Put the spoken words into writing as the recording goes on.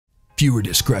Viewer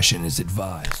discretion is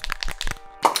advised.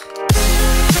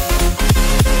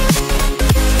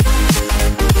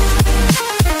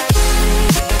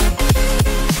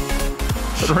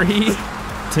 3,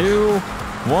 2,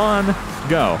 1,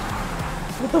 go.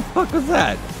 What the fuck was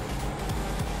that?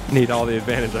 Need all the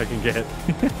advantage I can get.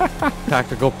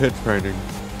 Tactical pitch training.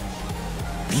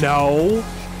 No.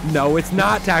 No, it's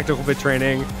not tactical fit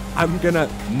training. I'm gonna...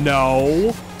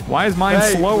 No. Why is mine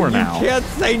slower now? You can't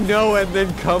say no and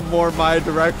then come more my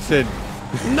direction.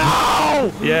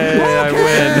 No! Yay, I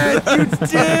win.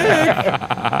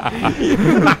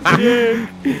 You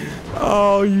dick!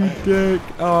 Oh, you dick.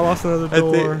 Oh, I lost another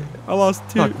door. I lost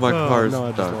 2. Fuck, my car's no,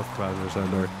 I just stuck. lost 5 or so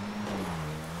door.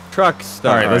 Truck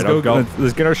stuck. All right, let's I'll go.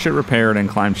 Let's get our shit repaired and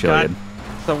climb Chiliad.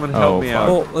 Someone help me out.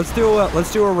 Well, let's do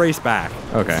a race back.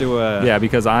 Okay. Let's do a yeah,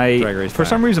 because drag race for back.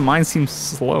 some reason mine seems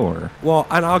slower. Well,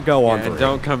 and I'll go on And through.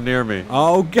 don't come near me.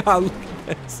 Oh God, look at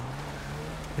this.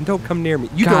 And don't come near me.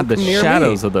 You God, don't the come near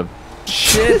shadows me. of the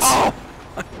shit. Oh,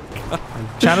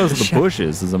 Shadows of the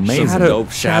bushes is amazing.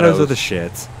 Dope shadows of the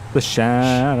shits. The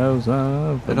shadows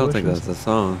of the I don't think bushes. that's a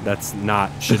song. That's not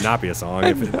should not be a song.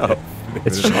 If it, know. if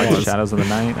It's it just like the was. shadows of the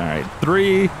night. All right,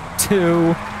 3,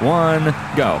 2, 1,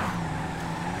 go.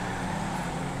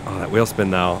 Oh, that wheel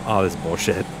spin though. Oh, this is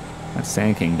bullshit. That's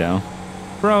Sand King down.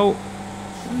 Bro,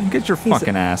 get your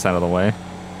fucking ass out of the way.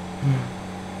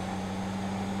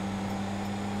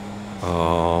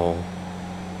 Oh.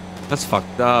 That's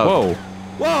fucked up. Whoa.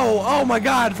 Whoa! Oh my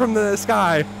God! From the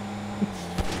sky.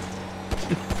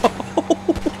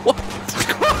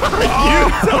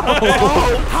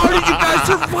 Oh, how did you guys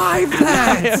survive I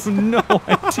that? have no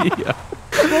idea.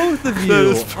 Both of you. That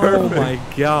is Oh perfect. my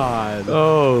God.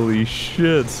 Holy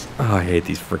shit. Oh, I hate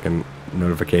these freaking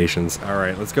notifications. All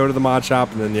right, let's go to the mod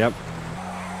shop and then, yep.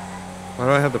 Why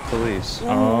do I have the police?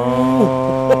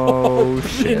 Oh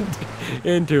shit.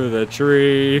 Into the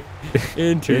tree.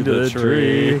 Into the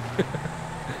tree.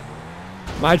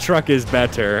 My truck is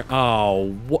better.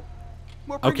 Oh,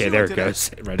 okay, there it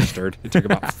goes. It registered. It took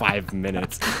about 5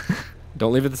 minutes.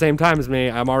 Don't leave at the same time as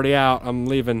me. I'm already out. I'm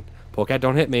leaving. Polecat,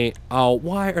 don't hit me. Oh,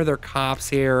 why are there cops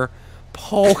here?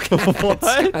 Polecat. What?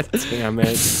 God damn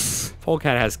it.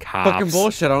 Polecat has cops. Fucking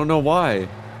bullshit. I don't know why.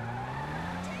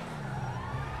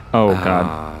 Oh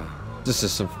god. This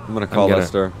is some. I'm gonna call gonna-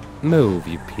 Lester. Move,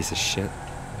 you piece of shit.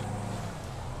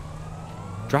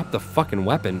 Drop the fucking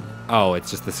weapon. Oh,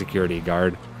 it's just the security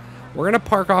guard. We're gonna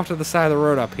park off to the side of the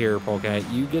road up here, Polecat.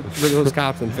 You get rid of those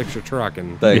cops and fix your truck,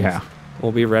 and Thanks. Yeah.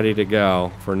 we'll be ready to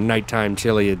go for nighttime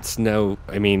Chiliad snow.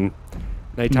 I mean,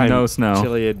 nighttime No snow.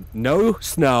 Chiliad, no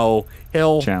snow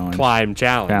hill Challenge. climb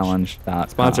challenge. Challenge.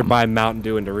 Sponsored by Mountain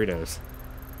Dew and Doritos.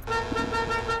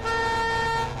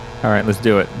 All right, let's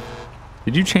do it.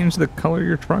 Did you change the color of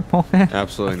your truck, Polecat?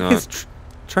 Absolutely His not.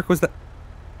 truck was that.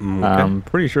 Okay. I'm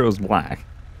pretty sure it was black.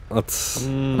 Let's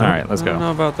All right, let's I don't go.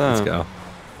 know about that. let's go.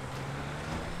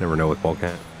 Never know with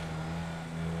Polecat.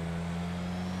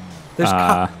 There's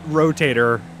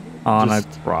rotator On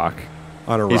just a rock.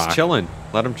 on a He's rock. chilling.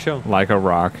 Let him chill. Like a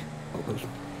rock.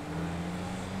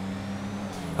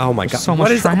 Oh my There's God! so What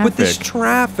much is up with this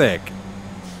traffic. traffic?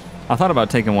 I thought about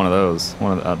taking one of those.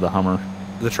 One of the Hummer.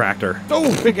 The tractor.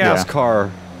 Oh, big ass Yeah.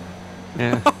 car.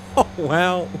 Yeah. Oh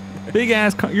well. Big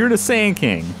ass car. You're the Sand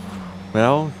King.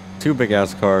 Well, 2 big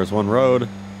ass cars, 1 road.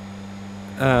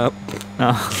 Oh.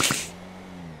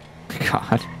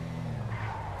 God.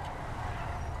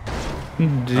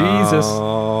 Jesus.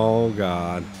 Oh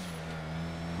God.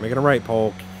 Making a right,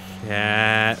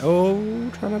 Polecat. Oh,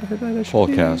 try not to hit that issue.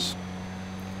 Polecast.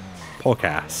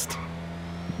 Polecast.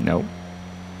 Nope.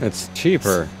 It's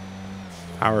cheaper.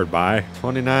 Powered by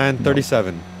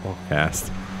 $29.37.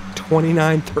 Polecast.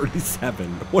 $29.37.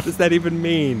 What does that even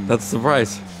mean? That's the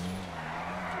price.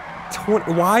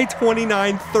 Why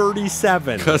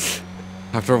 $29.37? Because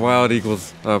after a while it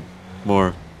equals up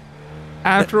more.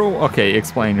 Okay,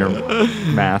 explain your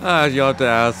math. You'll have to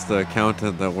ask the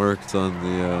accountant that works on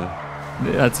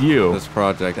the That's you. this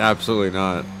project. Absolutely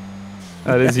not.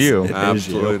 That is you. It is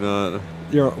Absolutely you. not.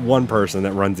 You're one person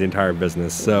that runs the entire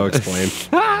business, so explain.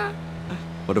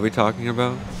 What are we talking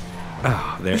about?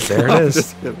 Oh, there it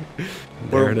is.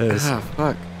 There it is. Ah,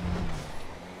 fuck.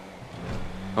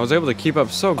 I was able to keep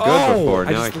up so good before.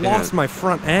 I Now just I lost can't. my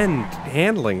front end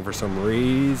handling for some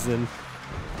reason.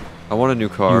 I want a new You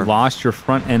car. lost your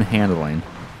front end handling.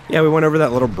 Yeah, we went over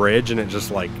that little bridge and it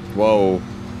just like, Whoa.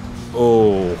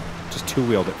 oh, just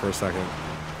two-wheeled it for a second.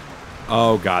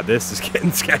 Oh God, this is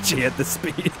getting sketchy at this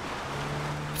speed.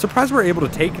 I'm surprised we're able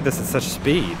to take this at such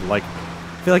speed. Like,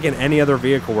 I feel like in any other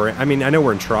vehicle we're in, I mean, I know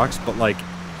we're in trucks, but like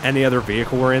any other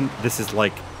vehicle we're in, this is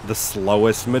like the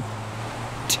slowest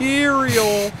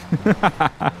material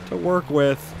to work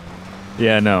with.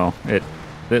 Yeah, no.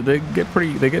 They get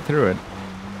through it.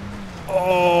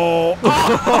 Oh,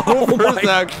 Where's my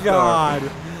that car?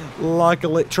 God.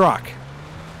 Luckily, truck.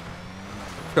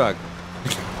 Truck.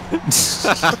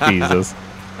 Jesus.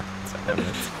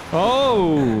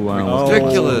 Oh, almost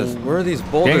Ridiculous. Where are these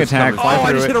boulders Gang attack. coming Fly from? I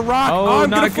through just it. hit a rock. Oh, I'm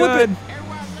gonna not flip good. it.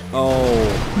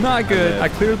 Oh, Not good. I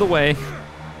cleared the way.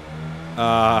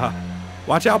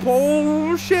 watch out,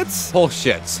 bullshits.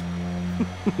 Bullshits.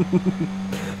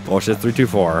 Bullshit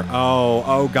 324.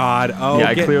 Oh God. Oh, Yeah,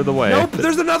 I cleared the way. Nope,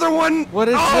 there's another one. What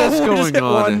is Oh, this we just going hit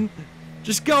on? one.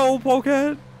 Just go,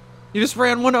 Polecat. You just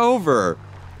ran one over.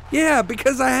 Yeah,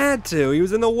 because I had to. He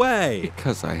was in the way.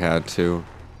 Because I had to.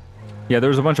 Yeah, there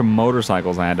was a bunch of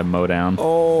motorcycles I had to mow down.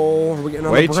 Oh, we're getting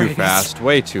on Way the too brakes. fast.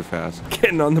 Way too fast.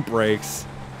 Getting on the brakes.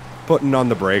 Putting on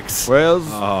the brakes. Where's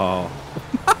Oh,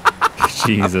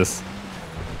 Jesus.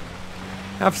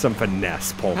 have some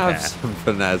finesse, have Polecat. some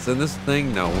finesse in this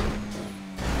thing? No.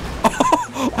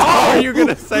 Oh, you're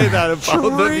gonna say that about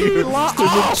both of you? There's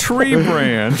a tree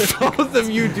branch. Both of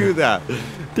you do that.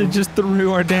 They just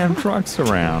threw our damn trucks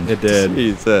around. It did.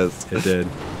 Jesus. It did.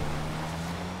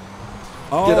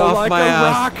 Oh, Get off like my a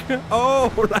ass. rock.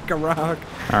 Oh, like a rock.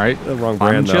 All right. The wrong Mount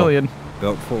brand, though. Chiliad.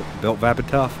 Built vapid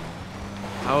tough.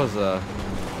 How was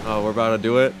Oh, we're about to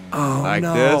do it. Oh Like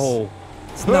no. this?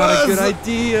 It's not a good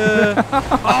idea.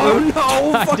 Oh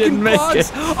no, fucking didn't make bugs.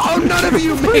 it. Oh, none of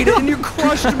you made it and you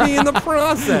crushed me in the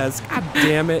process. God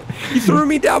damn it. You threw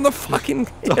me down the fucking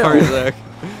hill. Sorry, Zach.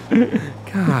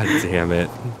 God damn it.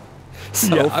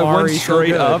 So Yeah, I far, went he's so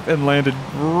straight good. up and landed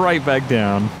right back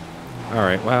down. All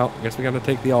right, well, I guess we got to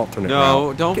take the alternate No,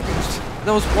 route. don't. That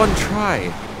was one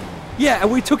try. Yeah,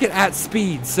 and we took it at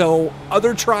speed, so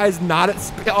other tries not at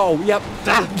speed. Oh, yep.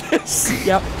 Yep. See,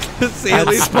 at That's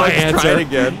least my let's try answer. it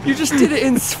again. You just did it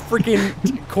in freaking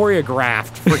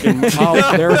choreographed. Freaking.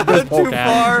 Oh, there's Too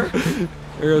Polecat. far.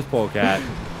 There's Polecat.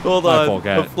 Hold Bye, on.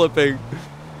 Polecat. I'm flipping.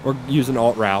 We're using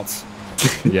alt routes.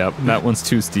 Yep, that one's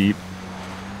too steep.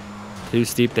 Too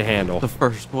steep to handle. The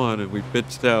first one, and we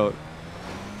bitched out.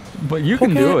 But you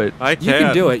can do it. I can. You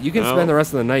can do it. You can No. spend the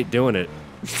rest of the night doing it.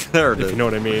 There it If is. you know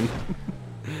what I mean.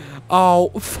 Oh,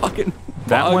 fucking.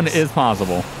 That bugs. one is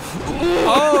possible.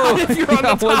 Oh, if you're on the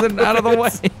I top wasn't out of the way.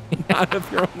 Not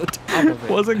if you're on the top of it.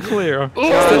 Wasn't clear.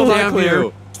 God Still not damn clear.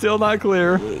 you. Still not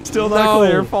clear. Still not No.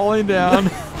 clear. Falling down.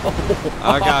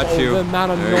 I got you. The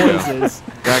amount of There you go. noises.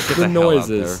 Zach, get The the hell out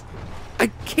noises. I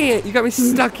can't. You got me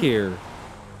stuck here.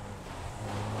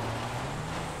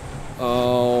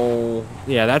 Oh.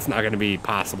 Yeah, that's not going to be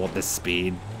possible at this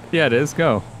speed. Yeah, it is.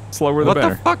 Go. Slower there. the What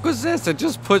better. the fuck was this? It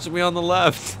just pushed me on the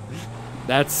left.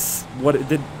 That's what it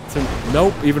did to.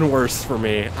 Nope, even worse for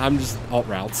me. I'm just alt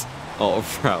routes. Oh,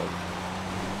 proud.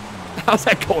 How's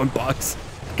that going, Bugs?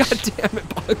 God damn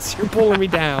it, Bugs. You're pulling me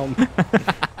down.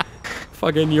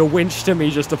 Fucking, you winched to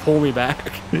me just to pull me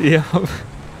back. Yeah.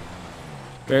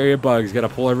 Barrier Bugs, gotta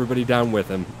pull everybody down with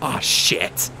him. Ah,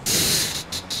 shit.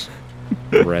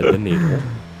 Thread the needle.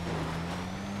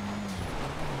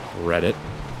 Thread it.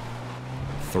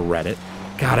 Thread it.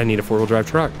 God, I need a four-wheel drive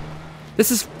truck.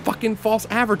 This is fucking false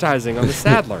advertising on the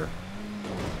Sadler.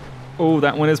 Oh,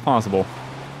 that one is possible.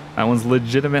 That one's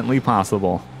legitimately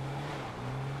possible.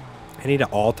 I need an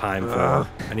all-time four.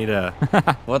 I need a,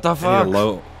 What the I need fuck? a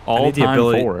low. I All need the time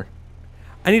ability. four.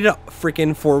 I need a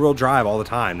freaking four-wheel drive all the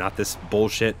time, not this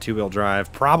bullshit two-wheel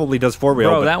drive. Probably does four-wheel.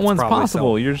 Bro, but that it's one's probably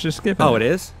possible. so- You're just skipping. Oh, it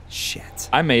is? Shit.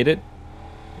 I made it.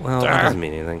 Well, that doesn't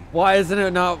mean anything. Why isn't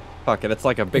it not? Fuck it. It's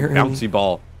like a big You're in- bouncy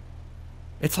ball.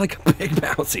 It's like a big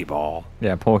bouncy ball.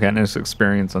 Yeah, Polecat has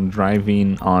experience on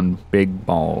driving on big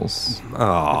balls.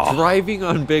 Oh, Driving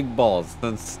on big balls.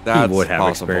 That's he would have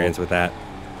possible. experience with that.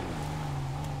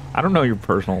 I don't know your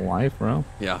personal life, bro.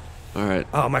 Yeah. All right.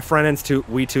 Oh, my front end's too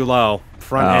low.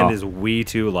 Front Oh. end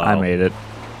is too low. I made it.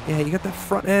 Yeah, you got that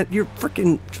front end. You're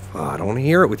freaking. Oh, I don't want to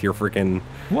hear it with your freaking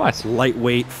What?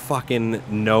 lightweight fucking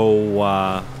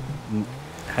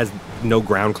has no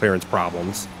ground clearance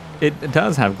problems. It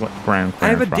does have ground clearance I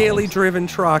have a daily problems. driven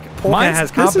truck. Polecat Mine's-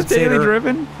 has this is daily compensator.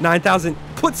 driven? 9,000.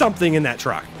 Put something in that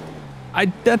truck.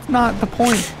 That's not the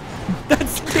point.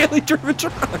 That's a daily driven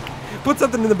truck. Put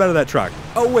something in the bed of that truck.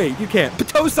 Oh wait, you can't. But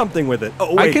tow something with it.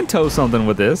 Oh I wait, can tow something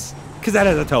with this. because that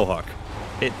has a tow hook.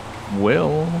 It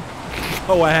will.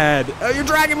 Go ahead. Oh, you're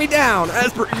dragging me down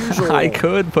as per usual. I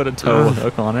could put a tow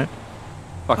hook on it.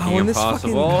 Fucking Oh, and this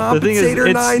impossible. fucking The thing is,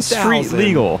 Compensator it's street 9,000.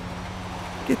 legal.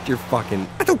 Get your fucking.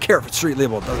 I don't care if it's street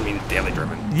legal. It doesn't mean it's daily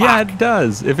driven. Yeah, Fuck. it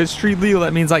does. If it's street legal,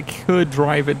 that means I could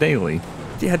drive it daily.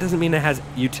 Yeah, it doesn't mean it has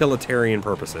utilitarian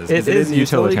purposes. It it is in the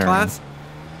utility utilitarian. class?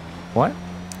 What?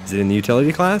 Is it in the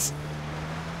utility class?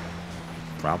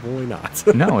 Probably not.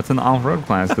 No, it's in the off-road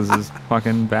class because it's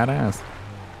fucking badass.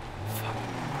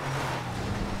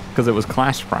 Because it was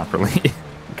clashed properly.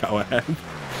 Go ahead.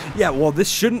 Yeah, well, this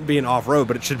shouldn't be in off-road,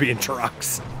 but it should be in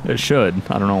trucks. It should.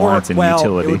 I don't know why it's in well,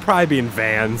 utility. it would probably be in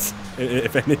vans,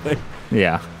 if anything.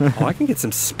 Yeah. Oh, I can get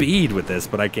some speed with this,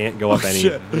 but I can't go up any.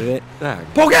 shit.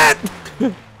 Polecat!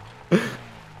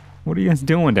 What are you guys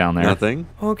doing down there? Nothing.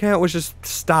 Polecat was just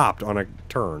stopped on a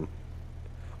turn.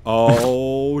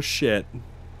 Oh, shit.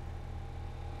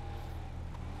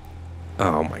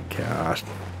 Oh, my gosh.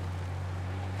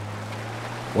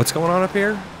 What's going on up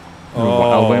here? I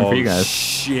was waiting for you guys.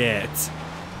 Shit.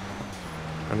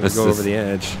 I'm going This to go is- over the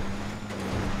edge.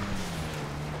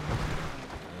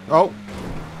 Oh.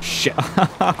 Shit.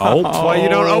 Oh, That's why you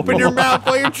don't open your mouth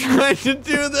while you're trying to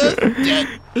do this.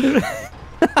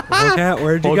 Polecat,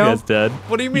 where'd you go? Polecat's dead.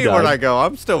 What do you He mean where'd died. I go?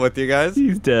 I'm still with you guys.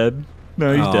 He's dead.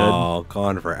 No, he's dead. Oh,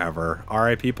 gone forever.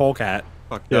 R.I.P. Polecat.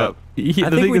 Fucked Yeah. up. The think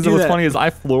thing we is, do what's that- funny is I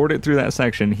floored it through that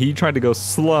section. He tried to go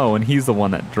slow, and he's the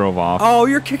one that drove off. Oh,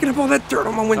 you're kicking up all that dirt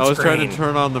on my windscreen. I was trying to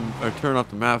turn off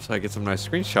the map so I get some nice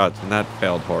screenshots, and that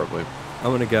failed horribly. I'm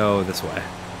going to go this way.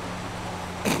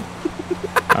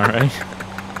 All right.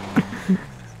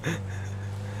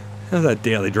 How's that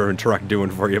daily driven truck doing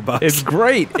for you, Bucks? It's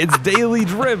great. It's daily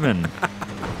driven.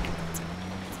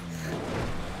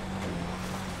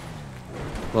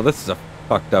 Well, this is a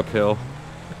fucked up hill.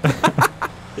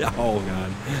 Yeah, oh,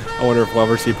 God. I wonder if we'll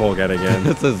ever see Polecat again.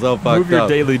 This is so fucked Move your up.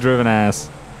 daily driven ass.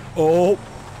 Oh,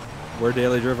 we're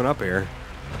daily driven up here.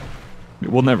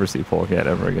 We'll never see Polecat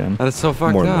ever again. That is so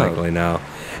fucked More up. than likely, no.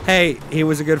 Hey, he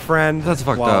was a good friend. That's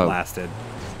fucked while up. it lasted.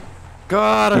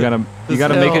 God, You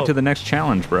gotta make it to the next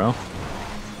challenge, bro.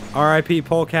 R.I.P.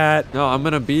 Polecat. No, I'm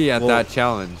gonna be at Well, that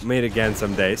challenge. Meet again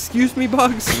someday. Excuse me,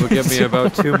 Bugs. It will give me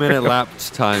about 2-minute lapse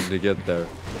time to get there.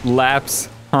 Laps.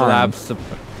 Lapse.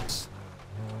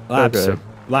 Lapsub.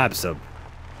 Lapsub.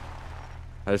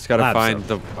 I just gotta Lapse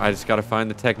find up.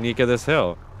 the technique of this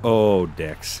hill. Oh,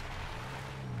 dicks.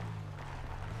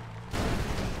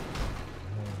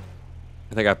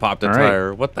 I think I popped a All right.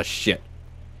 tire. What the shit?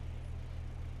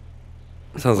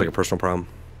 Sounds like a personal problem.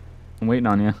 I'm waiting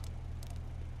on you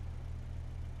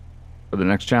for the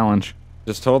next challenge.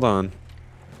 Just hold on.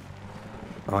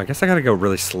 Oh, I guess I gotta go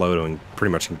really slow to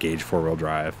pretty much engage four-wheel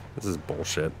drive. This is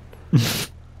bullshit.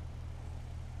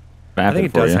 I think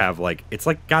it does have like, it's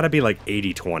like gotta be like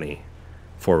 80-20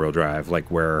 four-wheel drive, like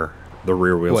where the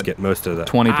rear wheels What, get most of the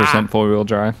 20% four-wheel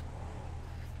drive.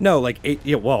 No, like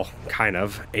yeah, well, kind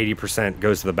of 80%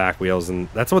 goes to the back wheels, and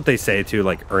that's what they say too.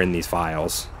 Like, are in these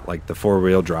files. Like the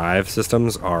four-wheel drive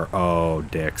systems are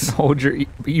dicks. Hold your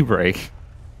e-brake.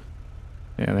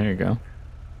 Yeah, there you go.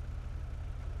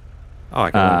 Oh,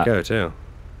 I can let it go too.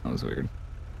 That was weird.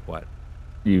 What?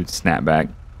 You snap back.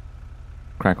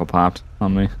 Crackle popped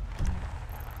on me.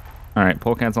 All right,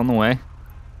 Polecat's on the way.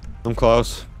 I'm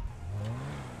close.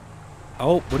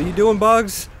 Oh, what are you doing,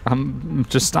 Bugs? I'm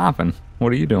just stopping.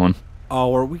 What are you doing?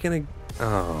 Oh, are we gonna?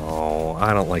 Oh,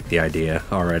 I don't like the idea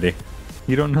already.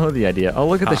 You don't know the idea. Oh,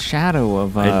 look at the shadow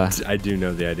of. I do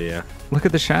know the idea. Look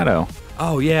at the shadow.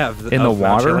 Oh yeah, In the Mount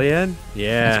water? Chiliad?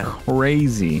 Yeah, That's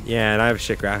crazy. yeah, and I have a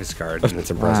shit graphics card, and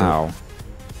it's impressive. Wow.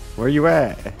 Where you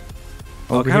at?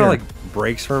 Well, it Over kind of here. like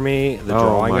breaks for me the Oh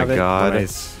drawing my of it. God. When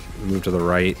I move to the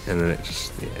right, and then it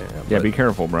just Yeah, but be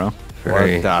careful, bro.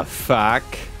 very- What the fuck?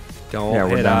 Don't Yeah,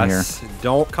 we're hit down us.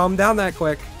 Don't come down that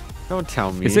quick. Don't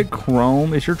tell me. Is it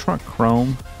chrome? Is your truck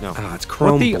chrome? No. Oh, it's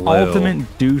chrome What the blue.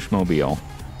 ultimate douche-mobile?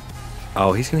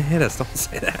 Oh, he's gonna hit us. Don't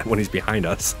say that when he's behind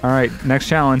us. All right, next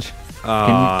challenge.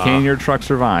 Can your truck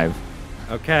survive?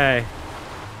 Okay.